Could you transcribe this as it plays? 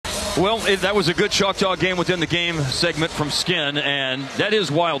Well, that was a good chalk talk game within the game segment from Skin, and that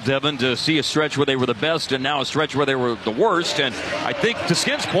is wild, Devin, to see a stretch where they were the best and now a stretch where they were the worst. And I think, to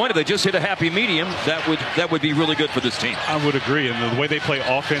Skin's point, if they just hit a happy medium, that would be really good for this team. I would agree, and the way they play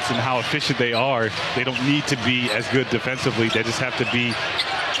offense and how efficient they are, they don't need to be as good defensively. They just have to be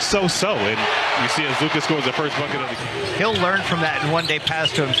so-so, and you see as Luka scores the first bucket of the game. He'll learn from that and one day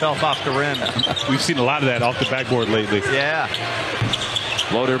pass to himself off the rim. We've seen a lot of that off the backboard lately. Yeah.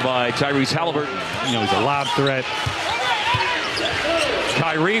 Floater by Tyrese Halliburton. You know, he's a lob threat.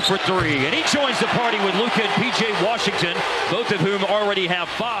 Kyrie for three, and he joins the party with Luka and P.J. Washington, both of whom already have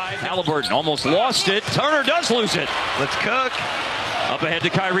 5. Halliburton almost lost it. Turner does lose it. Let's cook. Up ahead to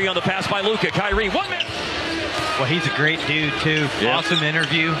Kyrie on the pass by Luka. Kyrie, 1 minute. Well, he's a great dude, too. Yep. Awesome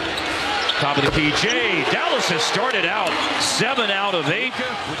interview. Top of the PJ. Dallas has started out 7 out of 8.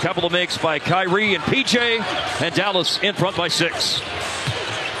 A couple of makes by Kyrie and PJ, and Dallas in front by 6.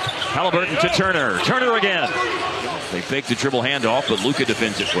 Halliburton to Turner. Turner again. They fake the dribble handoff, but Luka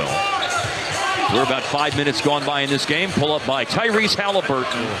defends it well. We're about 5 minutes gone by in this game. Pull up by Tyrese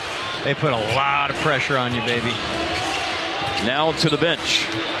Halliburton. They put a lot of pressure on you, baby. Now to the bench.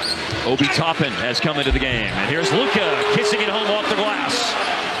 Obi Toppin has come into the game. And here's Luka kissing it home off the glass.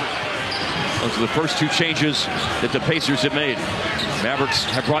 Those are the first 2 changes that the Pacers have made. Mavericks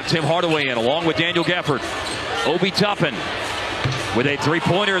have brought Tim Hardaway in along with Daniel Gafford. Obi Toppin with a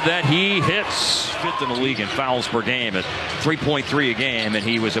 3-pointer that he hits. 5th in the league in fouls per game at 3.3 a game, and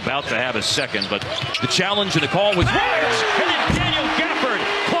he was about to have a second, but the challenge and the call was right, and then Daniel Gafford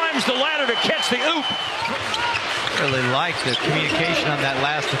climbs the ladder to catch the oop. Really like the communication on that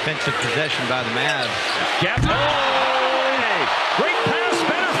last defensive possession by the Mavs. Gafford, great pass,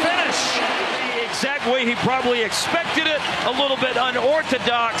 better finish. The exact way he probably expected it, a little bit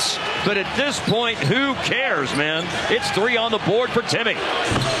unorthodox, but at this point, who cares, man? It's 3 on the board for Timmy.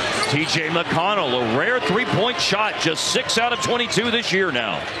 T.J. McConnell, a rare 3-point shot, just 6 out of 22 this year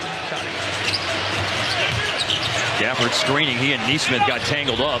now. Gafford screening, he and Neesmith got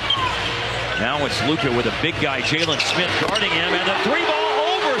tangled up. Now it's Luka with a big guy, Jalen Smith, guarding him, and the 3-ball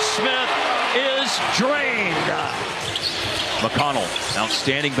over Smith is drained. McConnell,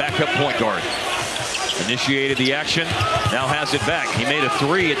 outstanding backup point guard. Initiated the action, now has it back. He made a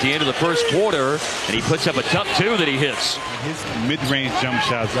 3 at the end of the first quarter, and he puts up a tough 2 that he hits. His mid-range jump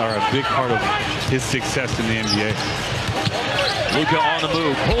shots are a big part of his success in the NBA. Luka on the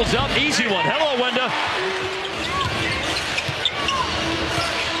move, pulls up, easy one. Hello, Wenda.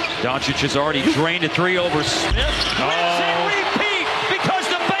 Doncic has already drained a 3 over Smith. Repeat, because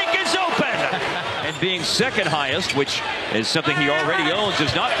the bank is open. And being second highest, which is something he already owns,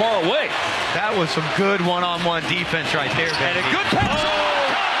 is not far away. That was some good one-on-one defense right there, baby. And a good pass.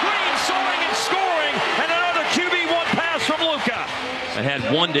 Green soaring and scoring, and another QB1 pass from Luka. And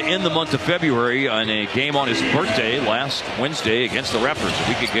had 1 to end the month of February on a game on his birthday last Wednesday against the Raptors.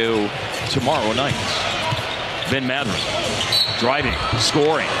 We could go tomorrow night. Ben Mathurin. Driving,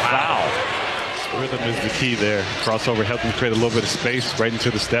 scoring, foul. Rhythm is the key there. Crossover helped him create a little bit of space right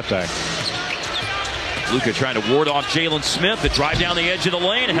into the step back. Luka trying to ward off Jalen Smith. The drive down the edge of the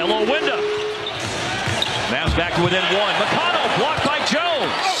lane. Hello, Wenda. Mavs back to within 1. McConnell blocked by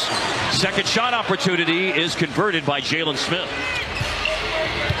Jones. Second shot opportunity is converted by Jalen Smith.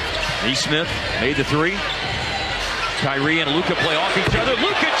 Neesmith made the 3. Kyrie and Luka play off each other.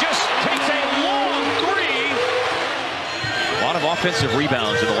 Luka just takes a long 3. A lot of offensive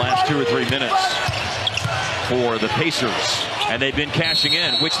rebounds in the last 2 or 3 minutes for the Pacers, and they've been cashing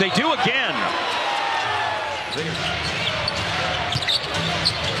in, which they do again.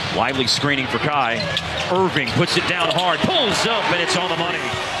 Lively screening for Kai. Irving puts it down hard, pulls up, and it's on the money.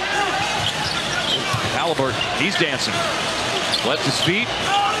 Halliburton, he's dancing. Left his feet,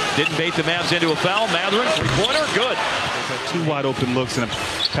 didn't bait the Mavs into a foul. Mathurin, 3-pointer, good. 2 wide open looks in the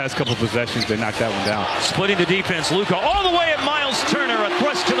past couple of possessions. They knocked that one down. Splitting the defense, Luka all the way at Miles Turner, a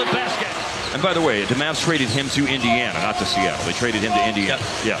thrust to the basket. And by the way, the Mavs traded him to Indiana, not to Seattle. They traded him to Indiana.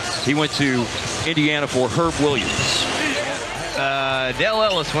 Yep. Yeah, he went to Indiana for Herb Williams. Dale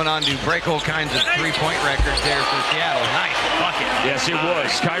Ellis went on to break all kinds of 3-point records there for Seattle. Nice bucket. Yes, it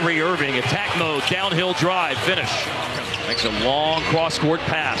was. Kyrie Irving, attack mode, downhill drive, finish. Makes a long cross-court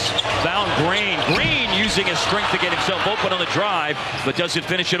pass. Found Green. Green using his strength to get himself open on the drive, but doesn't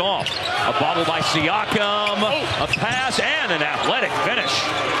finish it off. A bobble by Siakam, a pass, and an athletic finish.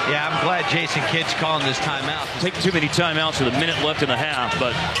 Yeah, I'm glad Jason Kidd's calling this timeout. Take too many timeouts with a minute left in the half,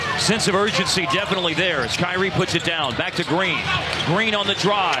 but sense of urgency definitely there as Kyrie puts it down. Back to Green. Green on the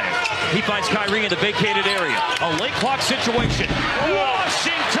drive. He finds Kyrie in the vacated area. A late clock situation.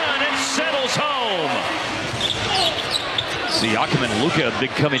 Washington, it settles home. Siakam and Luka,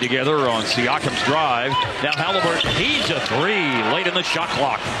 big coming together on Siakam's drive. Now Halliburton heaves a three late in the shot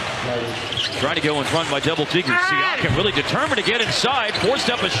clock. Trying to go in front by double figures. Siakam really determined to get inside,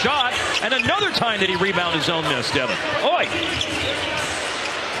 forced up a shot, and another time that he rebounded his own miss, Devin. Oi!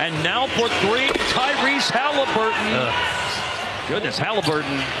 And now for three, Tyrese Halliburton. Goodness,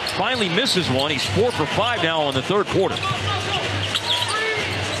 Halliburton finally misses one. He's 4 for 5 now in the third quarter.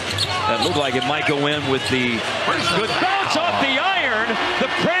 That looked like it might go in with the good bounce off the iron. The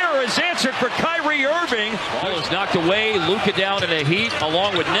prayer is answered for Kyrie Irving. Ball is knocked away. Luka down in a heat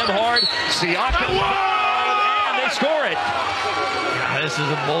along with Nembhard. Siakam and they score it. God, this is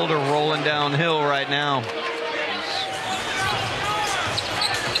a boulder rolling downhill right now.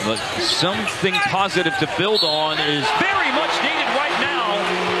 But something positive to build on is very much needed right now.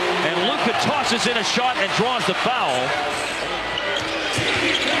 And Luka tosses in a shot and draws the foul.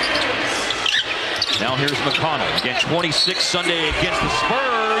 Now here's McConnell. Again, 26 Sunday against the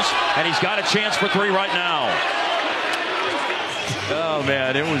Spurs. And he's got a chance for three right now. Oh,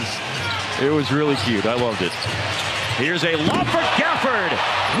 man, it was really cute. I loved it. Here's a lob for Gafford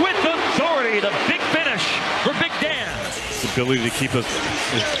with authority. The big finish for Big Dan. His ability to keep his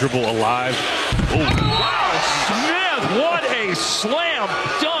dribble alive. Oh, wow, Smith. What a slam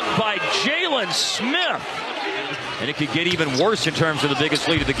dunk by Jalen Smith. And it could get even worse in terms of the biggest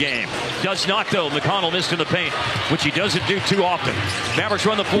lead of the game. Does not, though. McConnell missed in the paint, which he doesn't do too often. Mavericks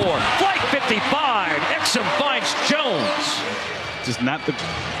run the floor. Flight 55. Exum finds Jones. Just not the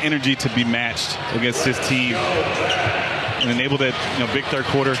energy to be matched against his team. And enable that, big third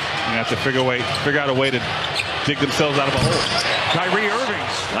quarter. And have to figure out a way to dig themselves out of a hole. Kyrie Irving.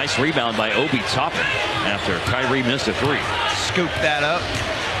 Nice rebound by Obi Toppin after Kyrie missed a three. Scoop that up.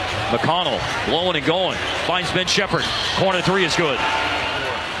 McConnell blowing and going. Finds Ben Shepherd. Corner three is good.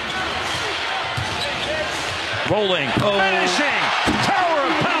 Rolling. Finishing. Tower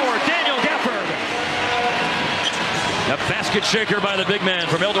of power. Daniel Gafford. A basket shaker by the big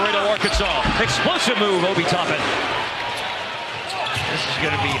man from El Dorado, Arkansas. Explosive move, Obi Toppin. This is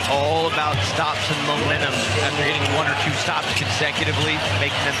going to be all about stops and momentum after getting 1 or 2 stops consecutively,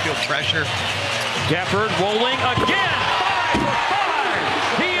 making them feel pressure. Gafford rolling again. 5 for 5.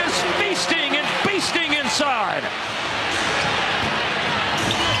 He is feasting and feasting inside.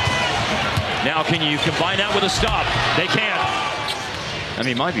 Now can you combine that with a stop? They can't. I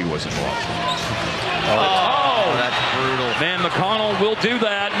mean, my view wasn't wrong. Oh, that's brutal. Man, McConnell will do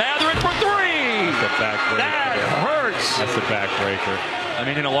that. Mathurin for three. That's a backbreaker. That hurts. That's a backbreaker. I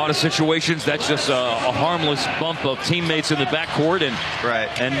mean, in a lot of situations, that's just a harmless bump of teammates in the backcourt,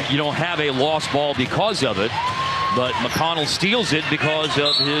 and you don't have a lost ball because of it. But McConnell steals it because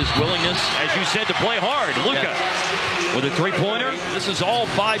of his willingness, as you said, to play hard. Luka with a three-pointer. This is all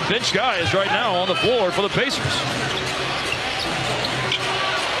 5 bench guys right now on the floor for the Pacers.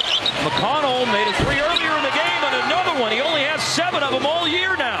 McConnell made a three earlier in the game and another one. He only has 7 of them all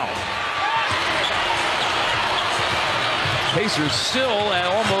year now. Pacers still at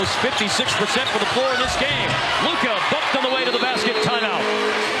almost 56% for the floor in this game. Luka bumped on the way to the basket. Timeout.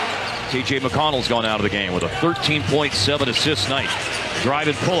 T.J. McConnell's gone out of the game with a 13.7 assist night. Drive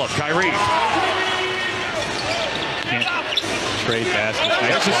and pull up. Kyrie. Can't trade baskets.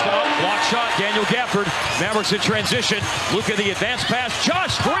 There's a stop. Block shot. Daniel Gafford. Mavericks in transition. Luka the advance pass.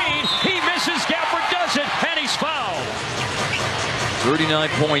 Josh Green. He misses. Gafford does it. And he's fouled. 39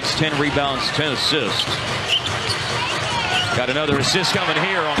 points, 10 rebounds, 10 assists. Got another assist coming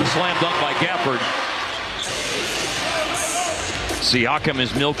here on the slam dunk by Gafford. Siakam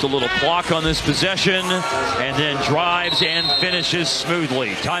has milked a little clock on this possession and then drives and finishes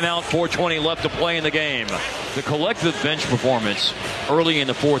smoothly. Timeout, 4:20 left to play in the game. The collective bench performance early in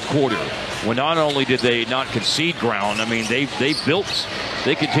the fourth quarter, when not only did they not concede ground, I mean, they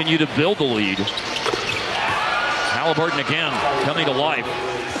continue to build the lead. Halliburton again coming to life.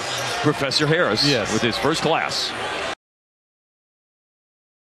 Professor Harris with his first class.